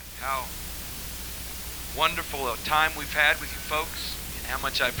how wonderful a time we've had with you folks, and how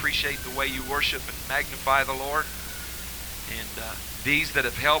much I appreciate the way you worship and magnify the Lord. And these that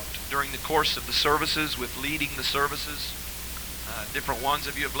have helped during the course of the services with leading the services, different ones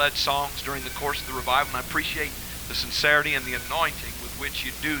of you have led songs during the course of the revival, and I appreciate the sincerity and the anointing with which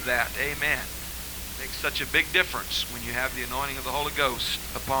you do that. Amen. It makes such a big difference when you have the anointing of the Holy Ghost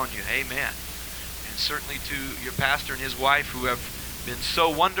upon you. Amen. And certainly to your pastor and his wife, who have been so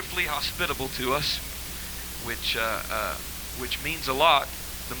wonderfully hospitable to us, which means a lot.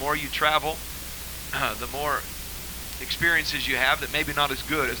 The more you travel, the more experiences you have that maybe not as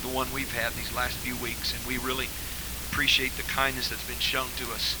good as the one we've had these last few weeks, and we really appreciate the kindness that's been shown to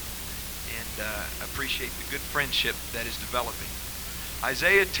us, and appreciate the good friendship that is developing.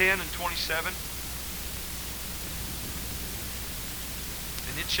 Isaiah 10 and 27.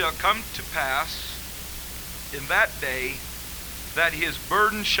 And it shall come to pass in that day that his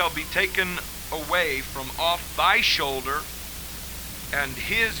burden shall be taken away from off thy shoulder, and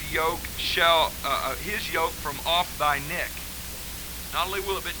his yoke from off thy neck. Not only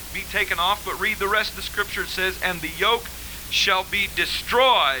will it be taken off, but read the rest of the scripture. It says, and the yoke shall be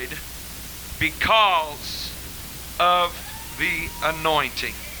destroyed because of the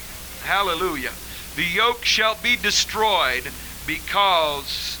anointing. Hallelujah. The yoke shall be destroyed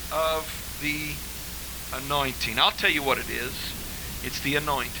because of the anointing. I'll tell you what it is. It's the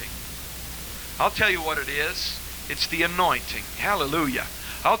anointing. I'll tell you what it is. It's the anointing. Hallelujah.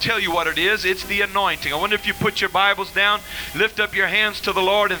 I'll tell you what it is. It's the anointing. I wonder if you put your Bibles down, lift up your hands to the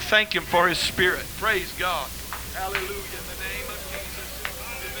Lord and thank Him for His Spirit. Praise God. Hallelujah. In the name of Jesus.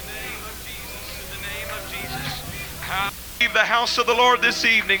 In the name of Jesus. In the name of Jesus. Leave the house of the Lord this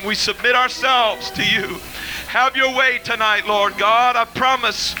evening. We submit ourselves to you. Have your way tonight, Lord God. I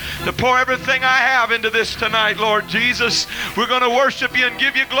promise to pour everything I have into this tonight, Lord Jesus. We're going to worship you and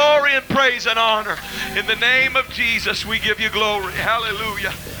give you glory and praise and honor. In the name of Jesus, we give you glory.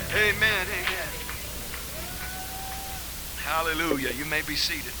 Hallelujah. Amen. Amen. Hallelujah. You may be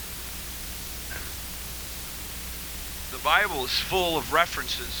seated. The Bible is full of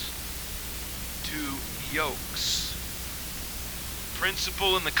references to yokes.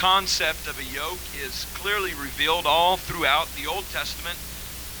 Principle and the concept of a yoke is clearly revealed all throughout the Old Testament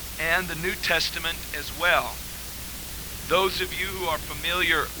and the New Testament as well. Those of you who are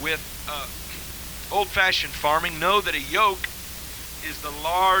familiar with old-fashioned farming know that a yoke is the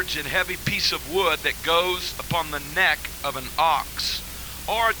large and heavy piece of wood that goes upon the neck of an ox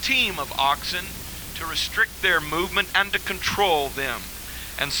or a team of oxen to restrict their movement and to control them.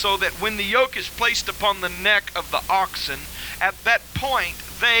 And so that when the yoke is placed upon the neck of the oxen, at that point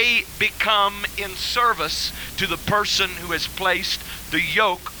they become in service to the person who has placed the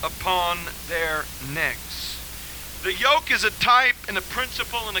yoke upon their necks. The yoke is a type and a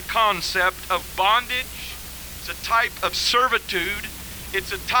principle and a concept of bondage. It's a type of servitude.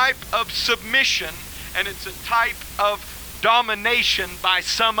 It's a type of submission. And it's a type of domination by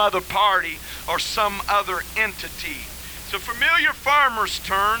some other party or some other entity. It's a familiar farmer's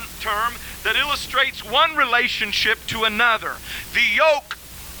term that illustrates one relationship to another. The yoke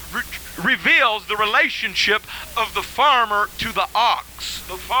reveals the relationship of the farmer to the ox.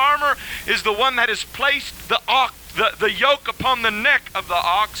 The farmer is the one that has placed the yoke upon the neck of the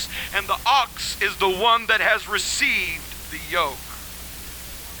ox, and the ox is the one that has received the yoke.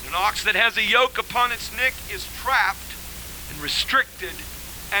 An ox that has a yoke upon its neck is trapped and restricted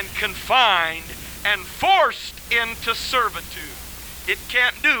and confined and forced into servitude. It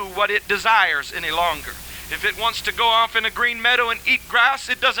can't do what it desires any longer. If it wants to go off in a green meadow and eat grass,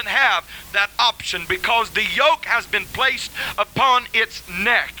 it doesn't have that option because the yoke has been placed upon its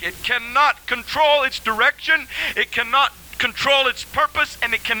neck. It cannot control its direction, it cannot control its purpose,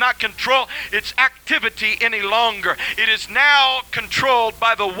 and it cannot control its activity any longer. It is now controlled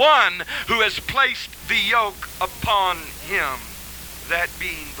by the one who has placed the yoke upon him, that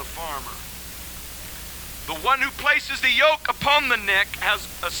being the farmer. The one who places the yoke upon the neck has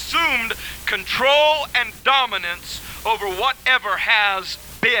assumed control and dominance over whatever has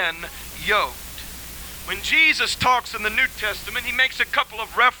been yoked. When Jesus talks in the New Testament, he makes a couple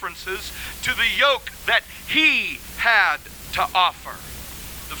of references to the yoke that he had to offer.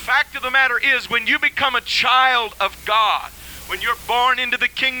 The fact of the matter is, when you become a child of God, when you're born into the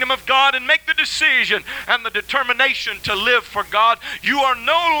kingdom of God and make the decision and the determination to live for God, you are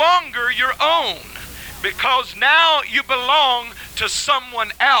no longer your own. Because now you belong to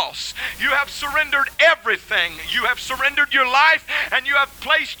someone else. You have surrendered everything. You have surrendered your life and you have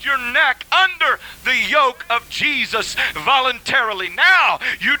placed your neck under the yoke of Jesus voluntarily. Now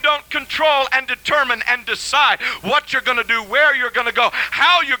you don't control and determine and decide what you're going to do, where you're going to go,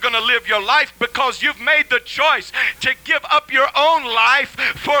 how you're going to live your life, because you've made the choice to give up your own life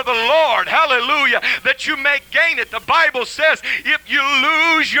for the Lord. Hallelujah. That you may gain it. The Bible says, if you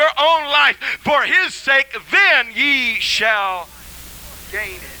lose your own life for his sake, then ye shall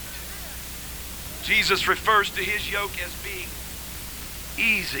gain it. Jesus refers to his yoke as being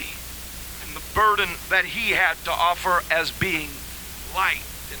easy, and the burden that he had to offer as being light.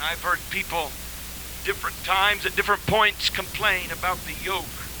 And I've heard people different times at different points complain about the yoke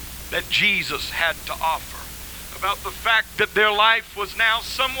that Jesus had to offer, about the fact that their life was now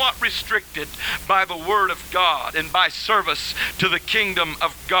somewhat restricted by the Word of God and by service to the kingdom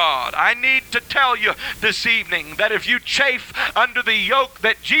of God. I need to tell you this evening that if you chafe under the yoke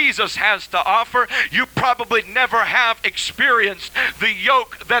that Jesus has to offer, you probably never have experienced the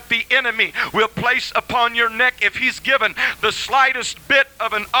yoke that the enemy will place upon your neck if he's given the slightest bit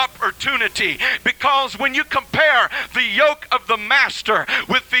of an opportunity. Because when you compare the yoke of the master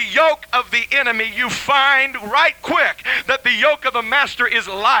with the yoke of the enemy, you find right quick that the yoke of the master is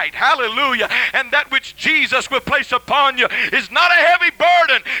light. Hallelujah. And that which Jesus will place upon you is not a heavy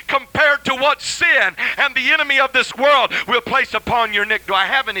burden compared to what sin and the enemy of this world will place upon your neck. Do I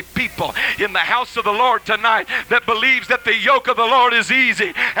have any people in the house of the Lord tonight that believes that the yoke of the Lord is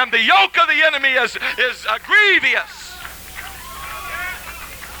easy and the yoke of the enemy is grievous?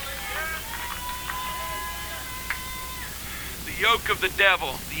 The yoke of the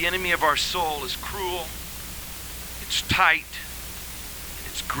devil, the enemy of our soul, is cruel. It's tight, and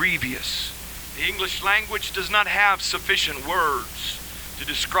it's grievous. The English language does not have sufficient words to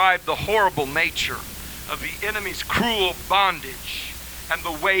describe the horrible nature of the enemy's cruel bondage and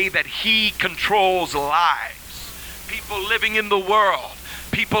the way that he controls lives. People living in the world,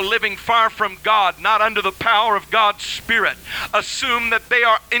 people living far from God, not under the power of God's Spirit, assume that they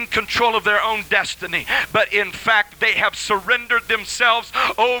are in control of their own destiny. But in fact, they have surrendered themselves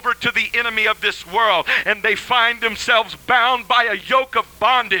over to the enemy of this world, and they find themselves bound by a yoke of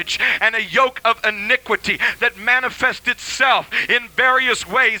bondage and a yoke of iniquity that manifests itself in various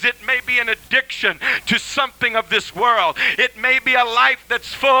ways. It may be an addiction to something of this world. It may be a life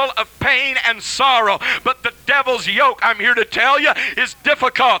that's full of pain and sorrow. But the devil's yoke, I'm here to tell you, is difficult.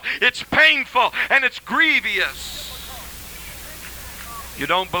 It's painful, and it's grievous. You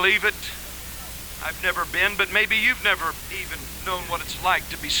don't believe it? I've never been, but maybe you've never even known what it's like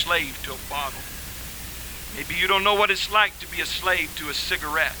to be slave to a bottle. Maybe you don't know what it's like to be a slave to a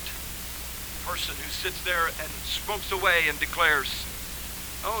cigarette. A person who sits there and smokes away and declares,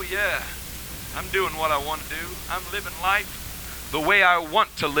 oh yeah, I'm doing what I want to do. I'm living life the way I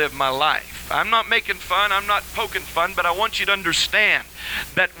want to live my life. I'm not making fun, I'm not poking fun, but I want you to understand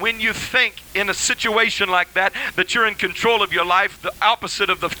that when you think in a situation like that you're in control of your life, the opposite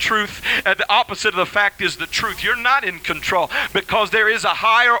of the truth, the opposite of the fact is the truth. You're not in control, because there is a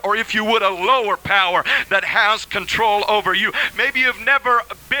higher, or if you would, a lower power that has control over you. Maybe you've never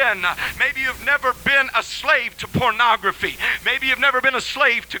been a slave to pornography. Maybe you've never been a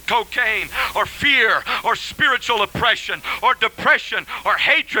slave to cocaine or fear or spiritual oppression or depression or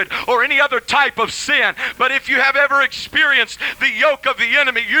hatred or any other type of sin. But if you have ever experienced the yoke of the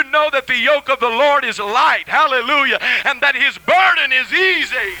enemy, you know that the yoke of the Lord is light. Hallelujah. And that his burden is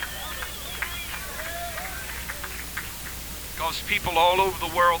easy. Because people all over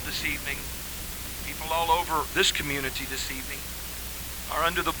the world this evening, people all over this community this evening, are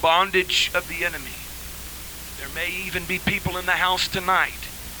under the bondage of the enemy. There may even be people in the house tonight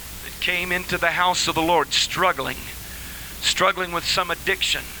that came into the house of the Lord struggling with some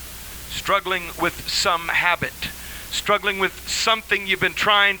addiction, struggling with some habit, struggling with something you've been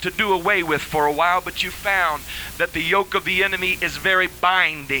trying to do away with for a while, but you found that the yoke of the enemy is very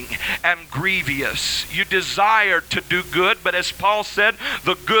binding and grievous. You desire to do good, but as Paul said,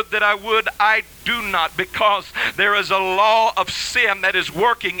 the good that I would, I do not, because there is a law of sin that is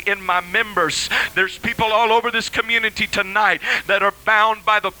working in my members. There's people all over this community tonight that are bound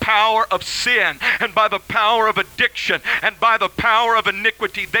by the power of sin and by the power of addiction and by the power of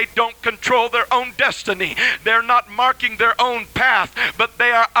iniquity. They don't control their own destiny. They're not marking their own path, but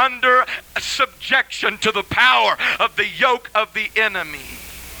they are under subjection to the power of the yoke of the enemy.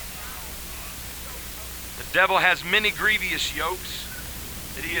 The devil has many grievous yokes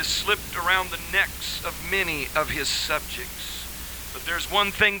that he has slipped around the necks of many of his subjects. But there's one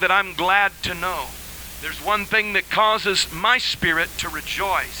thing that I'm glad to know. There's one thing that causes my spirit to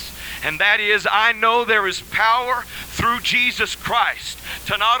rejoice, And that is, I know there is power through Jesus Christ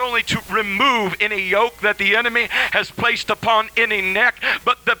to not only to remove any yoke that the enemy has placed upon any neck,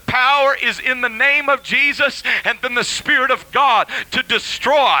 but the power is in the name of Jesus and in the Spirit of God to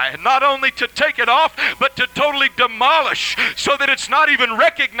destroy, not only to take it off, but to totally demolish so that it's not even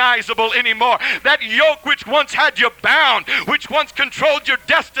recognizable anymore. That yoke which once had you bound, which once controlled your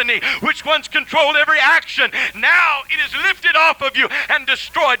destiny, which once controlled every action, now it is lifted off of you and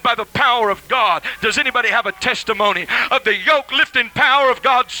destroyed by the power of God. Does anybody have a testimony of the yoke lifting power of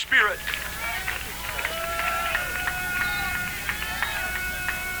God's Spirit?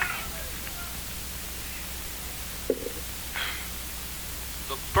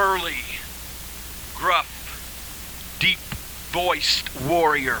 The burly, gruff, deep-voiced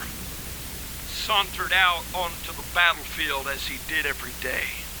warrior sauntered out onto the battlefield as he did every day.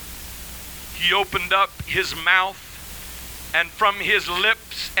 He opened up his mouth, and from his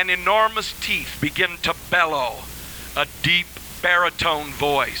lips and enormous teeth began to bellow a deep baritone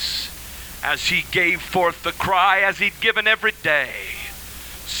voice as he gave forth the cry as he'd given every day,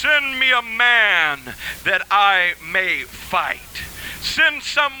 "Send me a man that I may fight. Send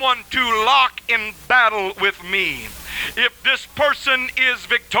someone to lock in battle with me. If this person is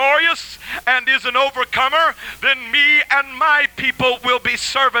victorious and is an overcomer, then me and my people will be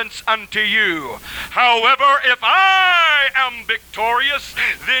servants unto you. However, if I am victorious,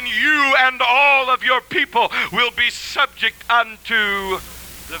 then you and all of your people will be subject unto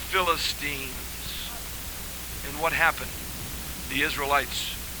the Philistines." And what happened? The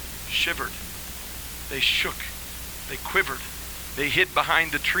Israelites shivered. They shook. They quivered. They hid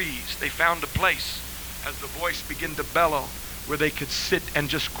behind the trees. They found a place as the voice began to bellow where they could sit and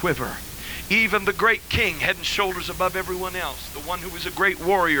just quiver. Even the great king, head and shoulders above everyone else, the one who was a great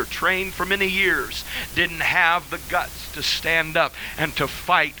warrior, trained for many years, didn't have the guts to stand up and to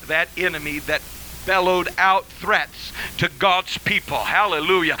fight that enemy that bellowed out threats to God's people.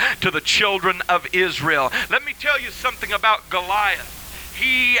 Hallelujah. To the children of Israel. Let me tell you something about Goliath.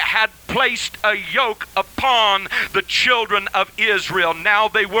 He had placed a yoke upon the children of Israel. Now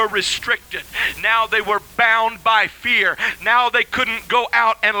they were restricted. Now they were bound by fear. Now they couldn't go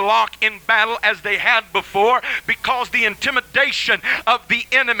out and lock in battle as they had before, because the intimidation of the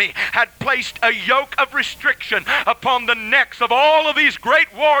enemy had placed a yoke of restriction upon the necks of all of these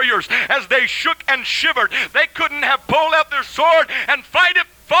great warriors as they shook and shivered. They couldn't have pulled out their sword and fought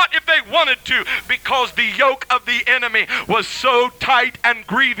if they wanted to, because the yoke of the enemy was so tight and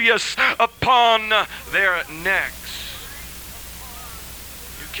grievous upon their necks.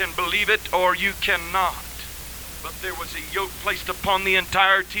 You can believe it or you cannot, but there was a yoke placed upon the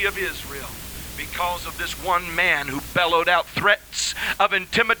entirety of Israel because of this one man who bellowed out threats of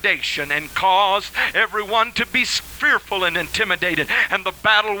intimidation and caused everyone to be fearful and intimidated. And the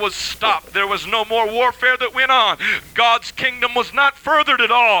battle was stopped. There was no more warfare that went on. God's kingdom was not furthered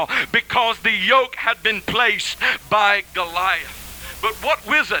at all because the yoke had been placed by Goliath. But what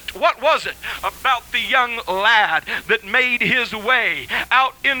was it about the young lad that made his way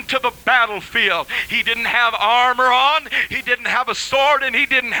out into the battlefield? He didn't have armor on, he didn't have a sword, and he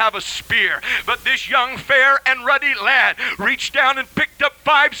didn't have a spear. But this young, fair, and ruddy lad reached down and picked up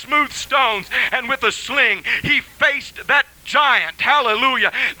 5 smooth stones, and with a sling, he faced that giant,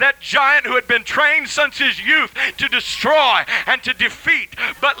 hallelujah, that giant who had been trained since his youth to destroy and to defeat.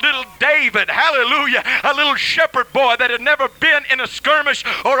 But little David, hallelujah, a little shepherd boy that had never been in a skirmish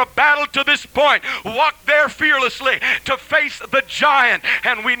or a battle to this point, walked there fearlessly to face the giant.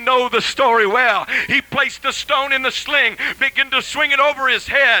 And we know the story well. He placed the stone in the sling, began to swing it over his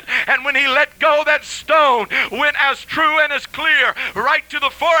head, and when he let go, that stone went as true and as clear right to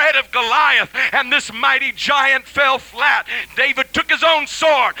the forehead of Goliath, and this mighty giant fell flat. David took his own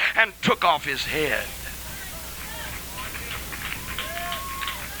sword and took off his head.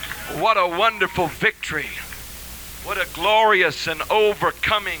 What a wonderful victory. What a glorious and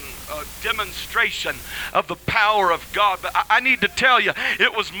overcoming demonstration of the power of God. But I need to tell you,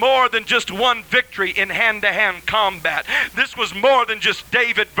 it was more than just one victory in hand-to-hand combat. This was more than just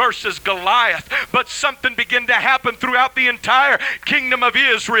David versus Goliath, but something began to happen throughout the entire kingdom of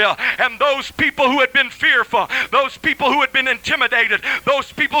Israel. And those people who had been fearful, those people who had been intimidated,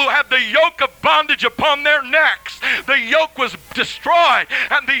 those people who had the yoke of bondage upon their necks, the yoke was destroyed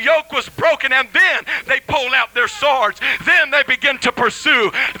and the yoke was broken. And then they pulled out their swords. Then they began to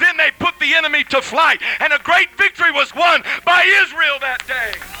pursue. Then they put the enemy to flight, and a great victory was won by Israel that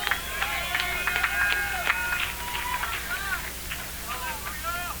day.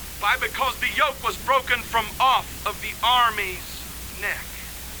 Why? Because the yoke was broken from off of the army's neck.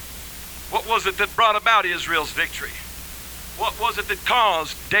 What was it that brought about Israel's victory? What was it that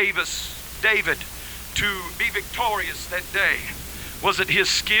caused David to be victorious that day? Was it his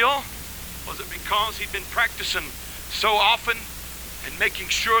skill? Was it because he'd been practicing so often and making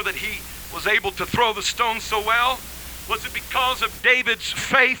sure that he was able to throw the stone so well? Was it because of David's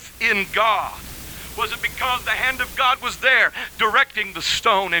faith in God? Was it because the hand of God was there directing the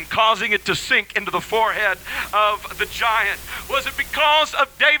stone and causing it to sink into the forehead of the giant? Was it because of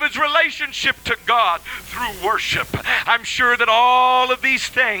David's relationship to God through worship? I'm sure that all of these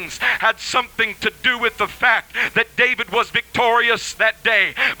things had something to do with the fact that David was victorious that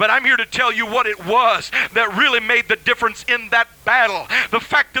day. But I'm here to tell you what it was that really made the difference in that battle. The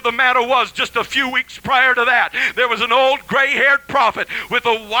fact of the matter was, just a few weeks prior to that, there was an old gray-haired prophet with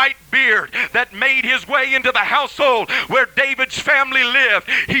a white beard that made his way into the household where David's family lived.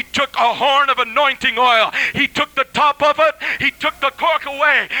 He took a horn of anointing oil. He took the top of it. He took the cork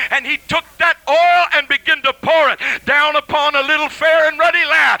away, and he took that oil and began to pour it down upon a little fair and ruddy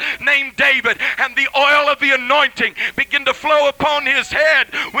lad named David. And the oil of the anointing began to flow upon his head,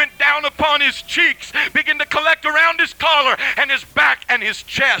 went down upon his cheeks, began to collect around his collar and his back and his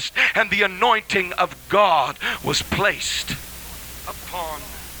chest, and the anointing of God was placed upon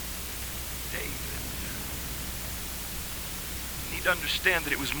David. You need to understand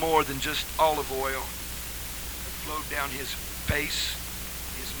that it was more than just olive oil that flowed down his face,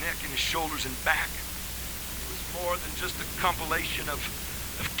 his neck, and his shoulders and back. It was more than just a compilation of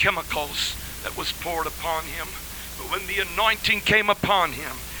chemicals that was poured upon him. But when the anointing came upon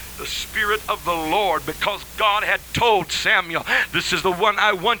him, the Spirit of the Lord, because God had told Samuel, this is the one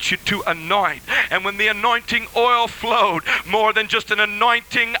I want you to anoint. And when the anointing oil flowed, more than just an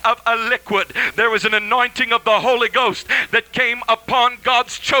anointing of a liquid, there was an anointing of the Holy Ghost that came upon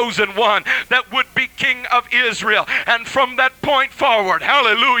God's chosen one that would be King of Israel. And from that point forward,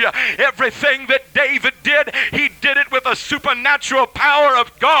 hallelujah, everything that David did, he did it with a supernatural power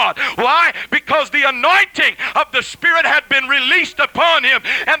of God. Why? Because the anointing of the Spirit had been released upon him,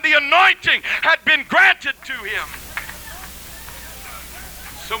 and the anointing had been granted to him.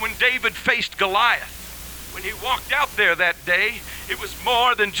 So when David faced Goliath, when he walked out there that day, it was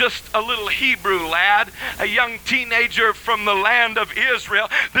more than just a little Hebrew lad, a young teenager from the land of Israel.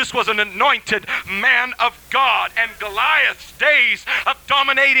 This was an anointed man of God. And Goliath's days of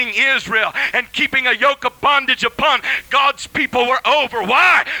dominating Israel and keeping a yoke of bondage upon God's people were over.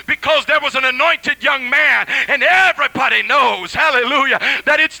 Why? Because there was an anointed young man. And everybody knows, hallelujah,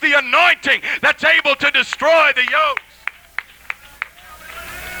 that it's the anointing that's able to destroy the yoke.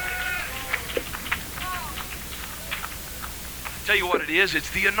 I tell you what it is, it's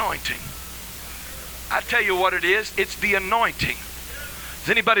the anointing. I tell you what it is, it's the anointing. Does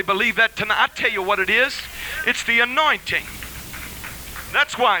anybody believe that tonight? I tell you what it is, it's the anointing.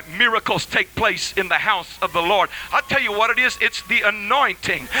 That's why miracles take place in the house of the Lord. I'll tell you what it is, it's the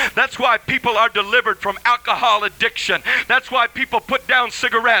anointing. That's why people are delivered from alcohol addiction. That's why people put down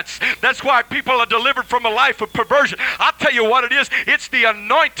cigarettes. That's why people are delivered from a life of perversion. I'll tell you what it is, it's the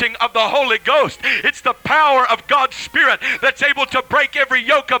anointing of the Holy Ghost. It's the power of God's Spirit that's able to break every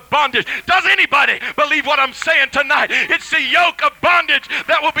yoke of bondage. Does anybody believe what I'm saying tonight? It's the yoke of bondage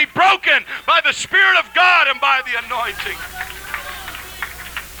that will be broken by the Spirit of God and by the anointing.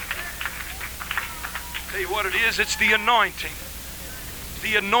 Tell you what it is, it's the anointing.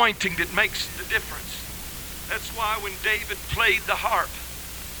 The anointing that makes the difference. That's why when David played the harp,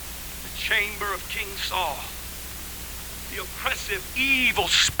 the chamber of King Saul, the oppressive evil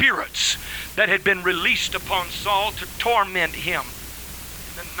spirits that had been released upon Saul to torment him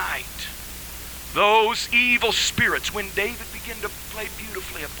in the night, those evil spirits, when David began to play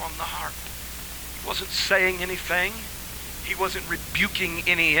beautifully upon the harp, he wasn't saying anything, he wasn't rebuking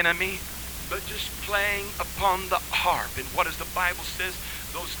any enemy, but just playing upon the harp. And what does the Bible says?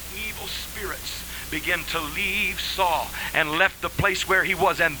 Those evil spirits began to leave Saul and left the place where he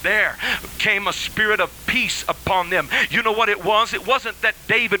was, and there came a spirit of peace upon them. You know what it was? It wasn't that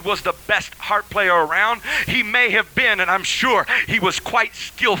David was the best harp player around. He may have been, and I'm sure he was quite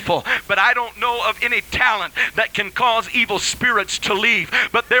skillful, but I don't know of any talent that can cause evil spirits to leave.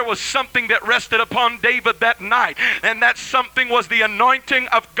 But there was something that rested upon David that night, and that something was the anointing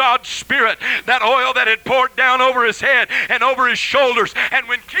of God's Spirit, that oil that had poured down over his head and over his shoulders. And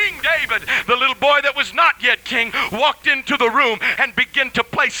when King David, the little boy that was not yet king, walked into the room and began to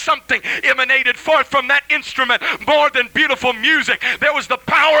play, something emanated forth from that instrument more than beautiful music. There was the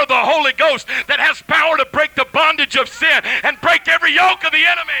power of the Holy Ghost that has power to break the bondage of sin and break every yoke of the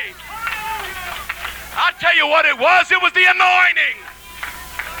enemy. I'll tell you what it was the anointing.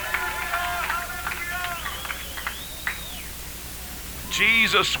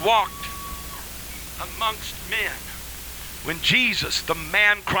 Jesus walked amongst men When Jesus, the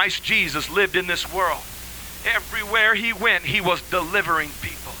man Christ Jesus, lived in this world, everywhere he went, he was delivering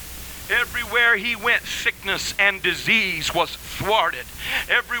people. Everywhere he went, sickness and disease was thwarted.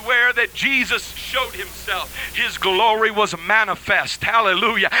 Everywhere that Jesus showed himself, his glory was manifest.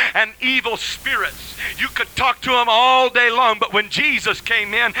 Hallelujah. And evil spirits, you could talk to them all day long, but when Jesus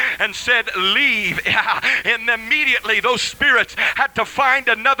came in and said, leave, and immediately those spirits had to find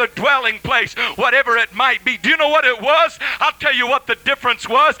another dwelling place, whatever it might be. Do you know what it was? I'll tell you what the difference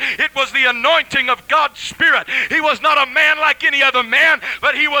was. It was the anointing of God's Spirit. He was not a man like any other man,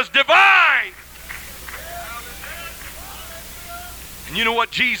 but he was divine. And you know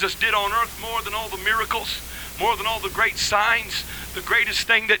what Jesus did on earth more than all the miracles, more than all the great signs? The greatest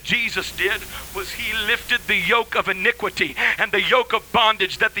thing that Jesus did was he lifted the yoke of iniquity and the yoke of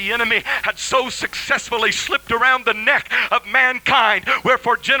bondage that the enemy had so successfully slipped around the neck of mankind, where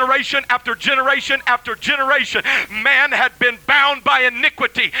for generation after generation after generation, man had been bound by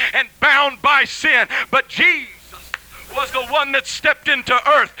iniquity and bound by sin. But Jesus was the one that stepped into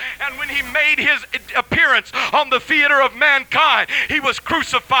earth, and when he made his appearance on the theater of mankind, he was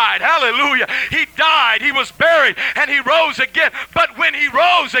crucified. Hallelujah. He died, he was buried, and he rose again. But when he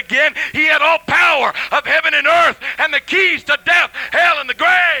rose again, he had all power of heaven and earth and the keys to death, hell, and the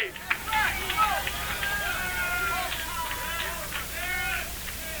grave.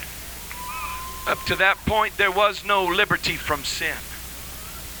 Up to that point, there was no liberty from sin.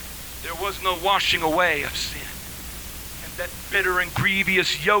 There was no washing away of sin. That bitter and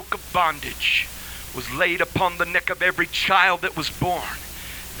grievous yoke of bondage was laid upon the neck of every child that was born.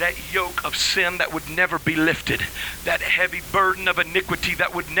 That yoke of sin that would never be lifted. That heavy burden of iniquity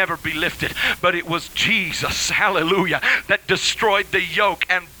that would never be lifted. But it was Jesus, hallelujah, that destroyed the yoke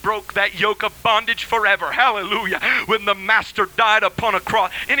and broke that yoke of bondage forever. Hallelujah. When the Master died upon a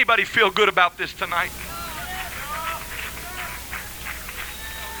cross. Anybody feel good about this tonight?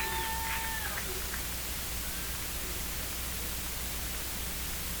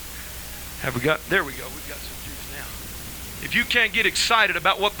 There we go. We've got some juice now. If you can't get excited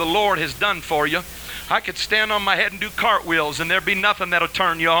about what the Lord has done for you, I could stand on my head and do cartwheels and there'd be nothing that'll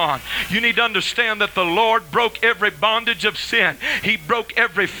turn you on. You need to understand that the Lord broke every bondage of sin. He broke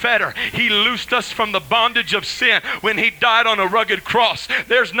every fetter. He loosed us from the bondage of sin when He died on a rugged cross.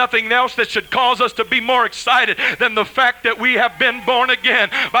 There's nothing else that should cause us to be more excited than the fact that we have been born again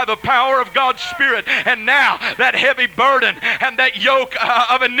by the power of God's Spirit. And now that heavy burden and that yoke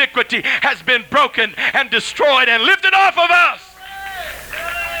of iniquity has been broken and destroyed and lifted off of us.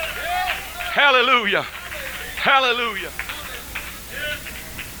 Hallelujah. Hallelujah.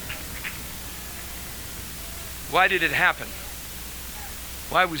 Why did it happen?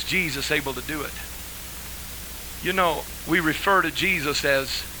 Why was Jesus able to do it? You know, we refer to Jesus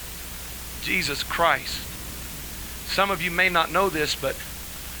as Jesus Christ. Some of you may not know this, but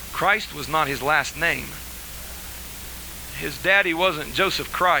Christ was not His last name. His daddy wasn't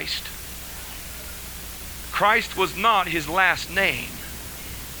Joseph Christ. Christ was not His last name.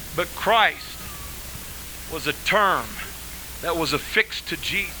 But Christ was a term that was affixed to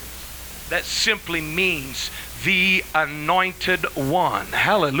Jesus that simply means the Anointed One.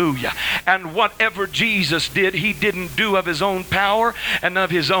 Hallelujah. And whatever Jesus did, He didn't do of His own power and of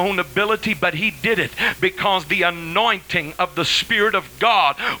His own ability, but He did it because the anointing of the Spirit of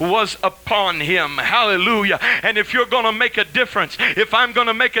God was upon Him. Hallelujah. And if you're going to make a difference, if I'm going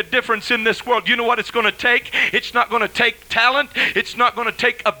to make a difference in this world, you know what it's going to take? It's not going to take talent. It's not going to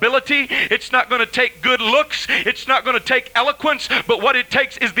take ability. It's not going to take good looks. It's not going to take eloquence. But what it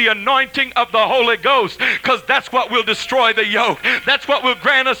takes is the anointing of the Holy Ghost, because that's what will destroy the yoke. That's what will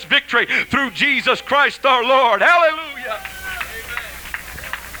grant us victory through Jesus Christ our Lord. Hallelujah.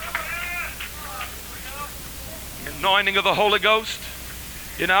 The anointing of the Holy Ghost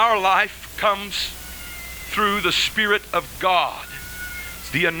in our life comes through the Spirit of God.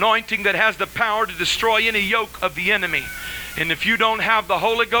 It's the anointing that has the power to destroy any yoke of the enemy. And if you don't have the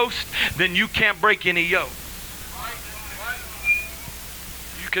Holy Ghost, then you can't break any yoke.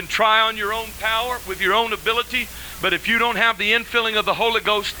 Can try on your own power with your own ability, but if you don't have the infilling of the Holy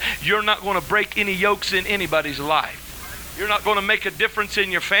Ghost, you're not going to break any yokes in anybody's life. You're not going to make a difference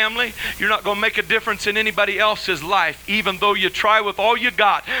in your family. You're not going to make a difference in anybody else's life, even though you try with all you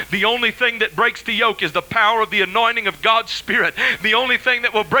got. The only thing that breaks the yoke is the power of the anointing of God's Spirit. The only thing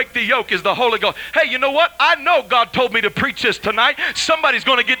that will break the yoke is the Holy Ghost. Hey, you know what? I know God told me to preach this tonight. Somebody's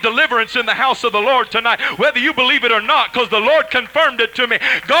going to get deliverance in the house of the Lord tonight, whether you believe it or not, because the Lord confirmed it to me.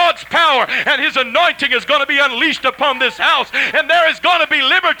 God's power and His anointing is going to be unleashed upon this house, and there is going to be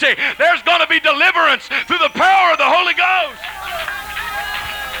liberty. There's going to be deliverance through the power of the Holy Ghost.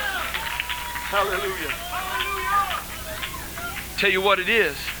 Hallelujah. Tell you what it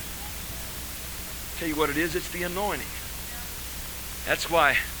is. Tell you what it is. It's the anointing. That's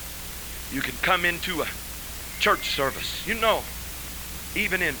why you can come into a church service. You know,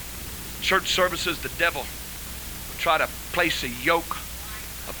 even in church services, the devil will try to place a yoke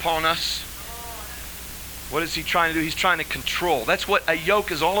upon us. What is he trying to do? He's trying to control. That's what a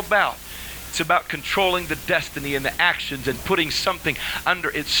yoke is all about. It's about controlling the destiny and the actions and putting something under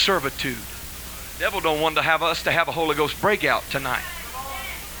its servitude. The devil don't want to have us to have a Holy Ghost breakout tonight.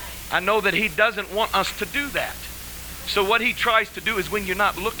 I know that he doesn't want us to do that. So what he tries to do is when you're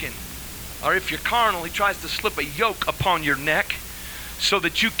not looking, or if you're carnal, he tries to slip a yoke upon your neck so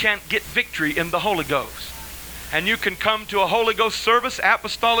that you can't get victory in the Holy Ghost. And you can come to a Holy Ghost service,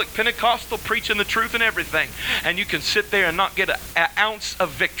 apostolic, Pentecostal, preaching the truth and everything. And you can sit there and not get an ounce of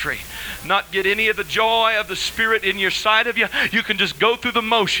victory. Not get any of the joy of the Spirit in your side of you. You can just go through the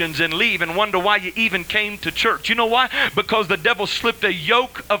motions and leave and wonder why you even came to church. You know why? Because the devil slipped a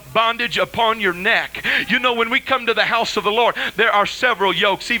yoke of bondage upon your neck. You know, when we come to the house of the Lord, there are several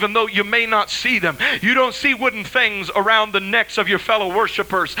yokes, even though you may not see them. You don't see wooden things around the necks of your fellow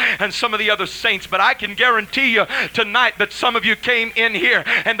worshipers and some of the other saints. But I can guarantee you tonight that some of you came in here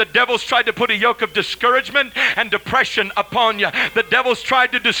and the devil's tried to put a yoke of discouragement and depression upon you. The devil's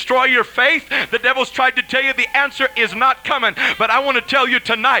tried to destroy your faith. The devil's tried to tell you the answer is not coming. But I want to tell you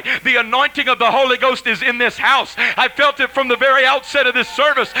tonight, the anointing of the Holy Ghost is in this house. I felt it from the very outset of this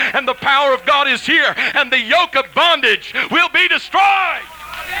service, and the power of God is here, and the yoke of bondage will be destroyed.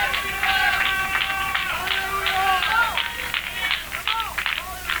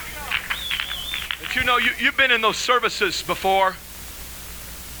 You know, you've been in those services before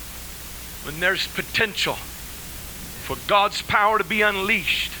when there's potential for God's power to be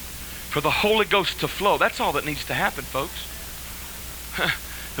unleashed, for the Holy Ghost to flow. That's all that needs to happen, folks.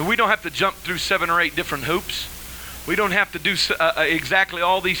 And we don't have to jump through 7 or 8 different hoops. We don't have to do exactly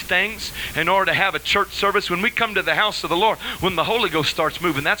all these things in order to have a church service. When we come to the house of the Lord, when the Holy Ghost starts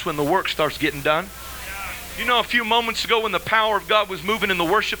moving, that's when the work starts getting done. You know, a few moments ago when the power of God was moving in the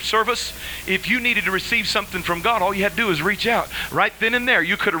worship service, if you needed to receive something from God, all you had to do is reach out. Right then and there,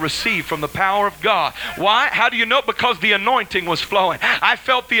 you could have received from the power of God. Why? How do you know? Because the anointing was flowing. I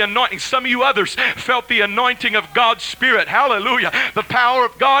felt the anointing. Some of you others felt the anointing of God's Spirit. Hallelujah. The power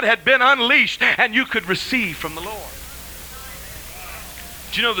of God had been unleashed, and you could receive from the Lord.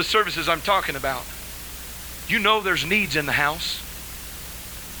 Do you know the services I'm talking about? You know there's needs in the house.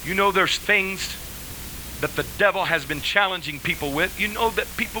 You know there's things that the devil has been challenging people with. You know that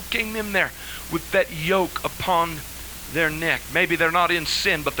people came in there with that yoke upon their neck. Maybe they're not in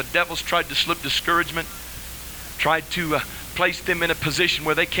sin, but the devil's tried to slip discouragement, tried to place them in a position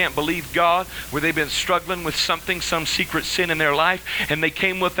where they can't believe God, where they've been struggling with something, some secret sin in their life, and they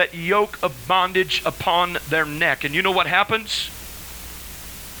came with that yoke of bondage upon their neck. And you know what happens?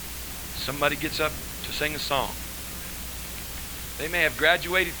 Somebody gets up to sing a song. They may have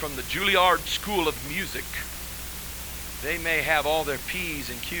graduated from the Juilliard School of Music. They may have all their P's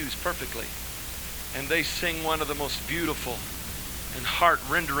and Q's perfectly. And they sing one of the most beautiful and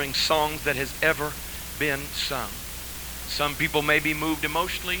heart-rendering songs that has ever been sung. Some people may be moved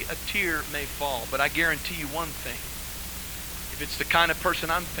emotionally. A tear may fall. But I guarantee you one thing. If it's the kind of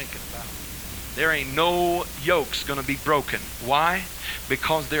person I'm thinking about, there ain't no yokes going to be broken. Why?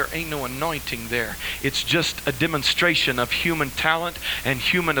 Because there ain't no anointing there. It's just a demonstration of human talent and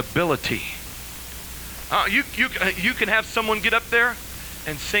human ability. You can have someone get up there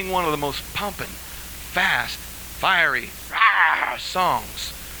and sing one of the most pumping, fast, fiery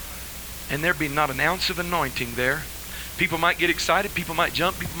songs, and there be not an ounce of anointing there. People might get excited, people might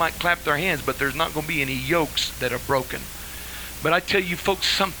jump, people might clap their hands, but there's not going to be any yokes that are broken. But I tell you folks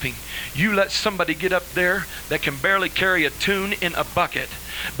something. You let somebody get up there that can barely carry a tune in a bucket,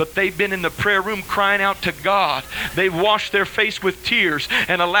 but they've been in the prayer room crying out to God. They've washed their face with tears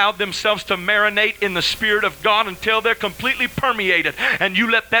and allowed themselves to marinate in the Spirit of God until they're completely permeated. And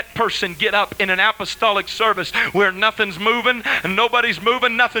you let that person get up in an apostolic service where nothing's moving and nobody's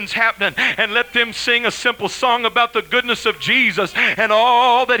moving, nothing's happening, and let them sing a simple song about the goodness of Jesus and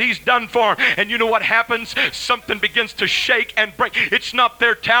all that He's done for them. And you know what happens? Something begins to shake and break. It's not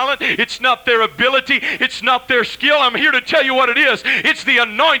their talent. It's not their ability. It's not their skill. I'm here to tell you what it is. It's the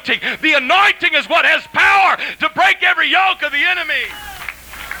anointing. The anointing is what has power to break every yoke of the enemy.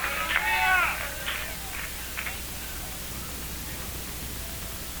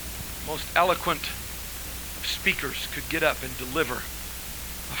 Most eloquent of speakers could get up and deliver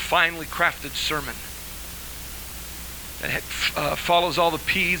a finely crafted sermon that follows all the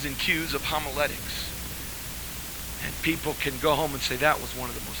P's and Q's of homiletics. And people can go home and say, that was one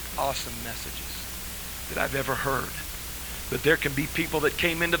of the most awesome messages that I've ever heard. But there can be people that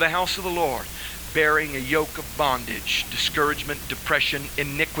came into the house of the Lord bearing a yoke of bondage, discouragement, depression,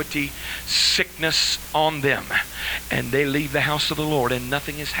 iniquity, sickness on them. And they leave the house of the Lord and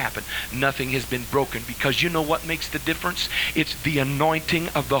nothing has happened. Nothing has been broken. Because you know what makes the difference? It's the anointing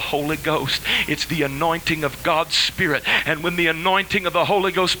of the Holy Ghost. It's the anointing of God's Spirit. And when the anointing of the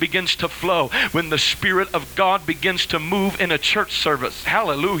Holy Ghost begins to flow, when the Spirit of God begins to move in a church service,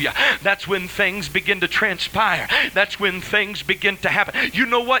 hallelujah, that's when things begin to transpire. That's when things begin to happen. You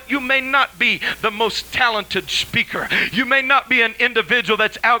know what? You may not be the most talented speaker. You may not be an individual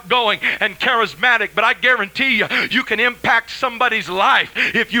that's outgoing and charismatic, but I guarantee you, you can impact somebody's life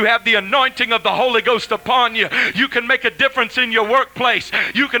if you have the anointing of the Holy Ghost upon you. You can make a difference in your workplace.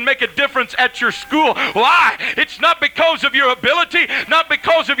 You can make a difference at your school. Why? It's not because of your ability, not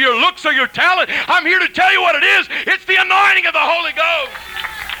because of your looks or your talent. I'm here to tell you what it is. It's the anointing of the Holy Ghost.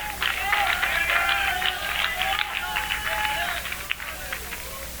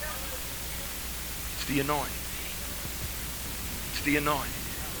 The anointing. It's the anointing.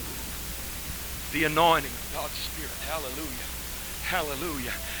 The anointing of God's Spirit. Hallelujah.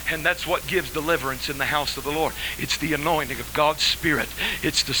 Hallelujah. And that's what gives deliverance in the house of the Lord. It's the anointing of God's Spirit.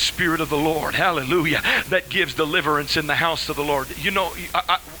 It's the Spirit of the Lord. Hallelujah. That gives deliverance in the house of the Lord. You know,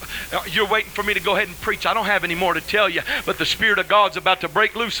 you're waiting for me to go ahead and preach. I don't have any more to tell you, but the Spirit of God's about to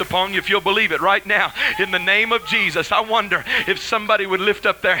break loose upon you if you'll believe it right now. In the name of Jesus, I wonder if somebody would lift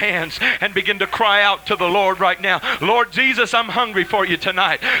up their hands and begin to cry out to the Lord right now. Lord Jesus, I'm hungry for you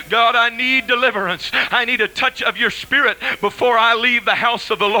tonight. God, I need deliverance. I need a touch of your Spirit before I leave the house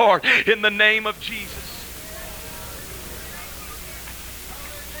of the Lord. In the name of Jesus.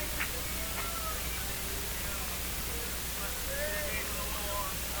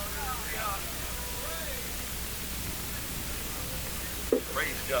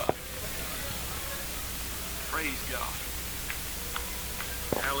 Praise God. Praise God.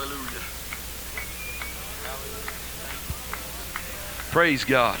 Hallelujah. Hallelujah. Praise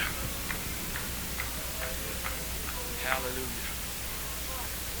God. Hallelujah.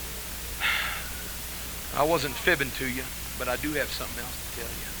 I wasn't fibbing to you, but I do have something else to tell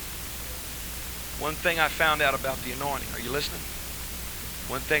you. One thing I found out about the anointing. Are you listening?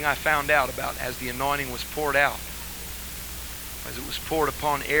 One thing I found out about as the anointing was poured out, as it was poured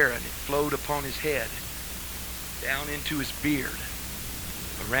upon Aaron, it flowed upon his head, down into his beard,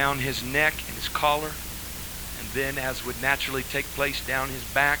 around his neck and his collar, and then, as would naturally take place, down his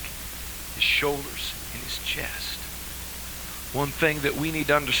back, his shoulders, and his chest. One thing that we need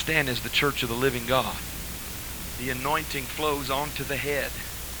to understand as the church of the living God, the anointing flows onto the head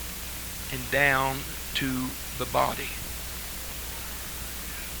and down to the body.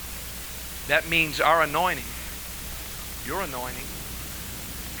 That means our anointing, your anointing,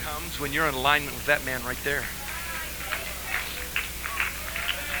 comes when you're in alignment with that man right there.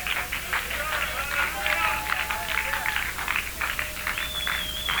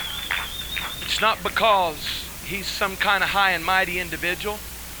 It's not because he's some kind of high and mighty individual.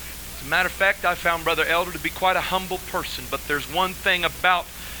 As a matter of fact, I found Brother Elder to be quite a humble person. But there's one thing about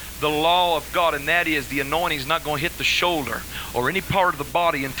the law of God, and that is the anointing is not going to hit the shoulder or any part of the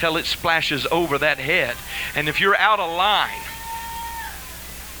body until it splashes over that head. And if you're out of line,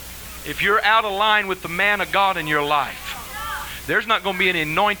 with the man of God in your life, there's not going to be any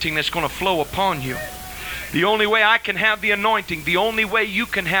anointing that's going to flow upon you. The only way I can have the anointing, the only way you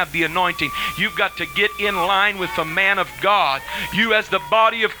can have the anointing, you've got to get in line with the man of God. You as the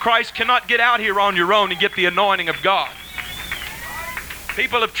body of Christ cannot get out here on your own and get the anointing of God.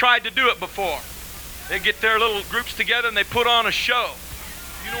 People have tried to do it before. They get their little groups together and they put on a show.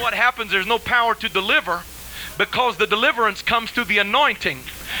 You know what happens? There's no power to deliver because the deliverance comes through the anointing.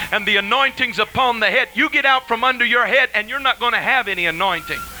 And the anointing's upon the head. You get out from under your head and you're not going to have any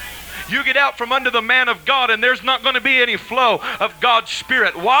anointing. You get out from under the man of God and there's not going to be any flow of God's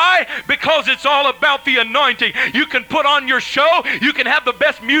Spirit. Why? Because it's all about the anointing. You can put on your show. You can have the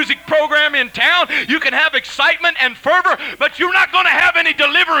best music program in town. You can have excitement and fervor, but you're not going to have any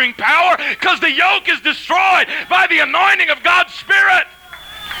delivering power because the yoke is destroyed by the anointing of God's Spirit.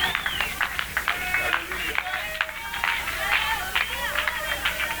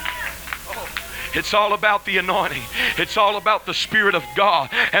 It's all about the anointing. It's all about the Spirit of God.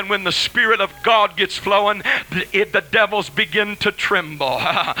 And when the Spirit of God gets flowing, the devils begin to tremble.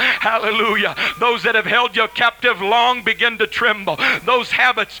 Hallelujah. Those that have held you captive long begin to tremble. Those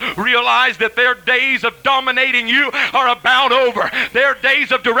habits realize that their days of dominating you are about over. Their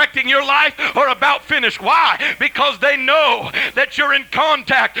days of directing your life are about finished. Why? Because they know that you're in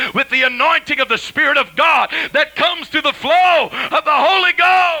contact with the anointing of the Spirit of God that comes through the flow of the Holy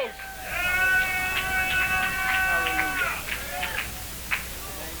Ghost.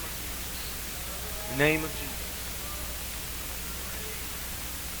 In the name of Jesus.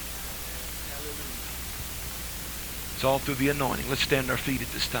 It's all through the anointing. Let's stand on our feet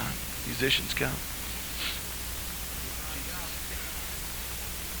at this time. Musicians, come.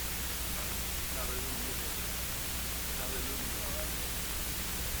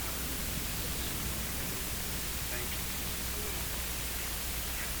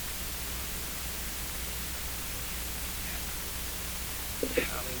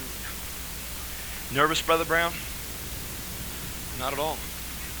 Nervous, Brother Brown? Not at all.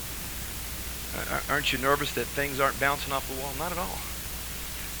 Aren't you nervous that things aren't bouncing off the wall? Not at all.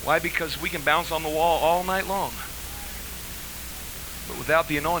 Why? Because we can bounce on the wall all night long. But without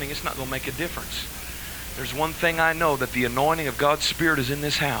the anointing, it's not going to make a difference. There's one thing I know, that the anointing of God's Spirit is in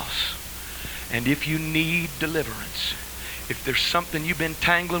this house. And if you need deliverance, if there's something you've been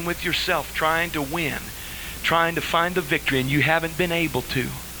tangling with yourself, trying to win, trying to find the victory, and you haven't been able to,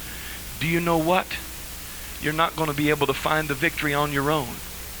 do you know what? You're not going to be able to find the victory on your own.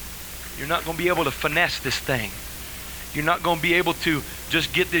 You're not going to be able to finesse this thing. You're not going to be able to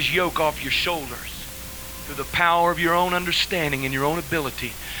just get this yoke off your shoulders through the power of your own understanding and your own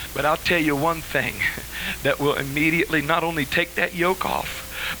ability. But I'll tell you one thing that will immediately not only take that yoke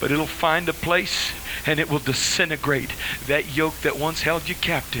off, but it'll find a place and it will disintegrate that yoke that once held you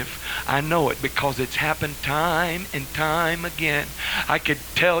captive. I know it because it's happened time and time again. I could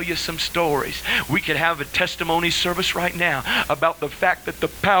tell you some stories. We could have a testimony service right now about the fact that the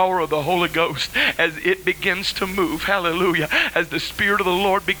power of the Holy Ghost, as it begins to move, hallelujah, as the Spirit of the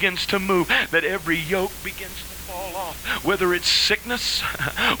Lord begins to move, that every yoke begins to fall off. Whether it's sickness,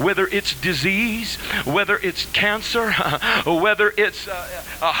 whether it's disease, whether it's cancer, whether it's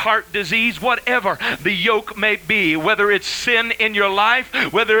a heart disease, whatever the yoke may be, whether it's sin in your life,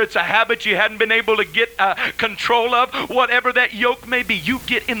 whether it's a habit you hadn't been able to get control of, whatever that yoke may be, you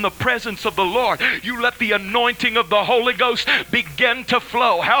get in the presence of the Lord. You let the anointing of the Holy Ghost begin to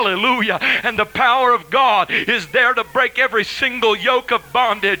flow. Hallelujah. And the power of God is there to break every single yoke of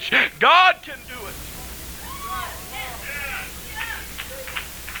bondage. God can do it.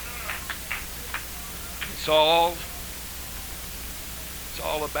 It's all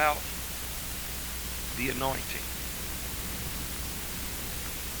about the anointing.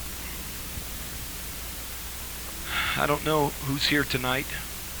 I don't know who's here tonight.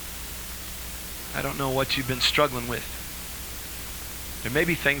 I don't know what you've been struggling with. There may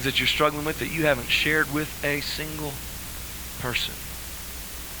be things that you're struggling with that you haven't shared with a single person.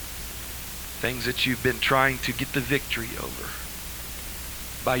 Things that you've been trying to get the victory over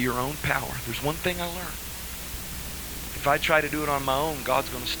by your own power. There's one thing I learned. If I try to do it on my own, God's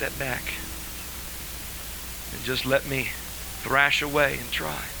going to step back and just let me thrash away and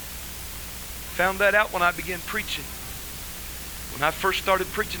try. Found that out when I began preaching. When I first started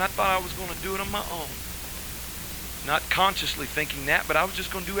preaching, I thought I was going to do it on my own. Not consciously thinking that, but I was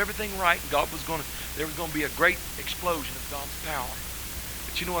just going to do everything right. There was going to be a great explosion of God's power.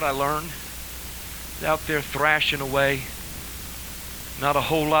 But you know what I learned? Out there thrashing away, not a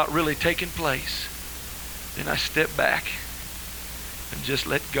whole lot really taking place. Then I stepped back and just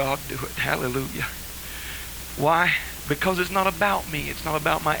let God do it. Hallelujah. Why? Because it's not about me. It's not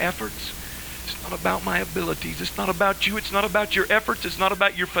about my efforts. It's not about my abilities. It's not about you. It's not about your efforts. It's not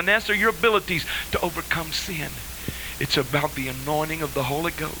about your finesse or your abilities to overcome sin. It's about the anointing of the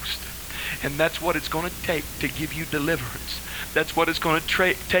Holy Ghost. And that's what it's going to take to give you deliverance. That's what it's going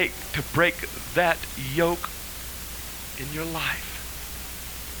to take to break that yoke in your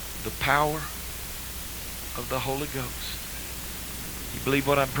life. The power of the Holy Ghost. You believe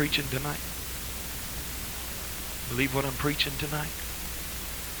what I'm preaching tonight? Believe what I'm preaching tonight?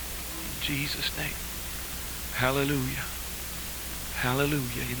 In Jesus' name. Hallelujah.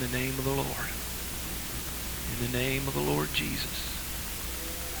 Hallelujah. In the name of the Lord. In the name of the Lord Jesus.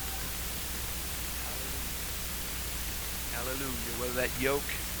 Hallelujah. Whether that yoke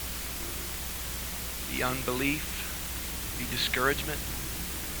be unbelief, be discouragement,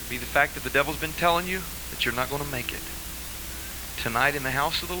 be the fact that the devil's been telling you that you're not going to make it. Tonight in the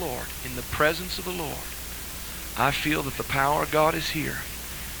house of the Lord, in the presence of the Lord, I feel that the power of God is here.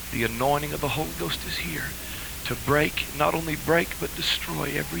 The anointing of the Holy Ghost is here to break, not only break, but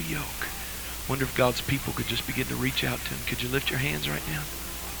destroy every yoke. Wonder if God's people could just begin to reach out to Him. Could you lift your hands right now?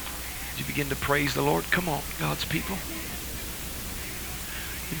 Could you begin to praise the Lord? Come on, God's people.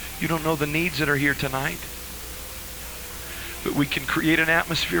 You don't know the needs that are here tonight. But we can create an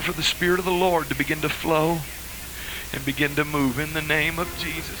atmosphere for the Spirit of the Lord to begin to flow and begin to move in the name of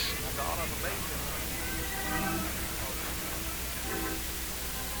Jesus.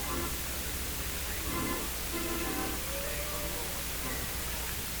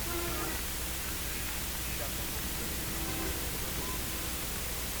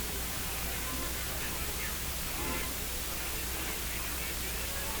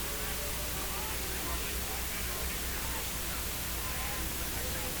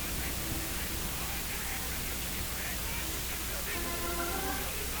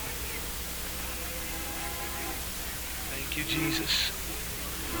 Thank you, Jesus.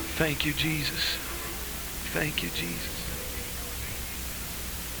 Thank you, Jesus. Thank you, Jesus.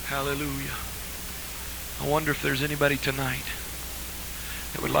 Hallelujah. I wonder if there's anybody tonight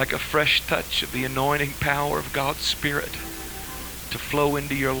that would like a fresh touch of the anointing power of God's Spirit to flow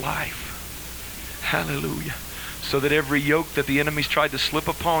into your life. Hallelujah. So that every yoke that the enemy's tried to slip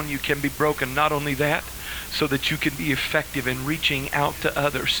upon you can be broken. Not only that, so that you can be effective in reaching out to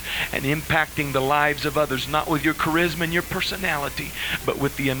others and impacting the lives of others, not with your charisma and your personality, but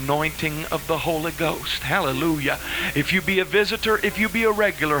with the anointing of the Holy Ghost. Hallelujah. If you be a visitor, if you be a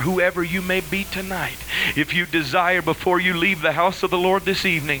regular, whoever you may be tonight, if you desire before you leave the house of the Lord this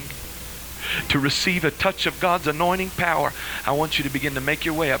evening to receive a touch of God's anointing power, I want you to begin to make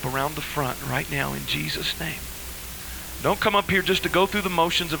your way up around the front right now in Jesus' name. Don't come up here just to go through the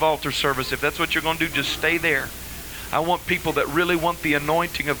motions of altar service. If that's what you're going to do, just stay there. I want people that really want the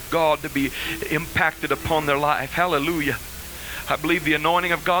anointing of God to be impacted upon their life. Hallelujah. I believe the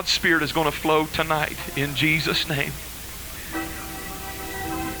anointing of God's Spirit is going to flow tonight in Jesus' name.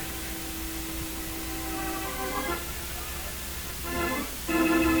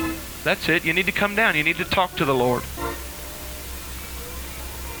 That's it. You need to come down. You need to talk to the Lord.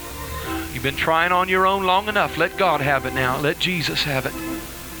 You've been trying on your own long enough. Let God have it now. Let Jesus have it.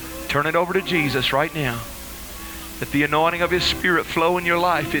 Turn it over to Jesus right now. Let the anointing of His Spirit flow in your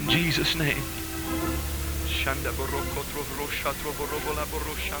life in Jesus' name.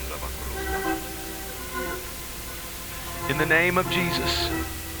 In the name of Jesus.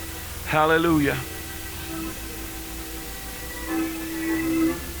 Hallelujah.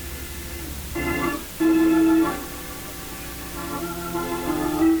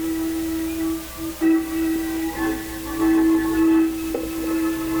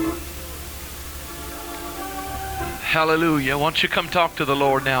 Hallelujah. Why don't you come talk to the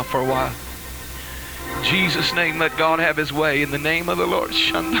Lord now for a while? In Jesus' name, let God have His way. In the name of the Lord.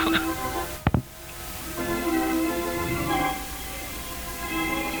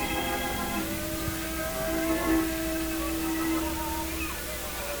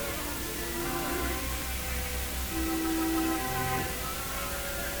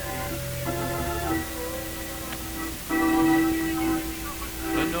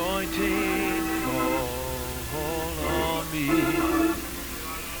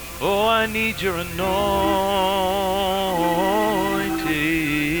 Oh, I need your anointing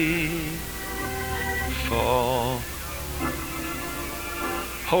fall.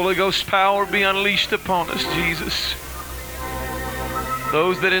 Holy Ghost power be unleashed upon us, Jesus.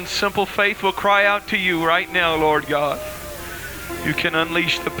 Those that in simple faith will cry out to you right now, Lord God. You can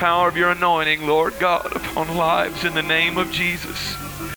unleash the power of your anointing, Lord God, upon lives in the name of Jesus.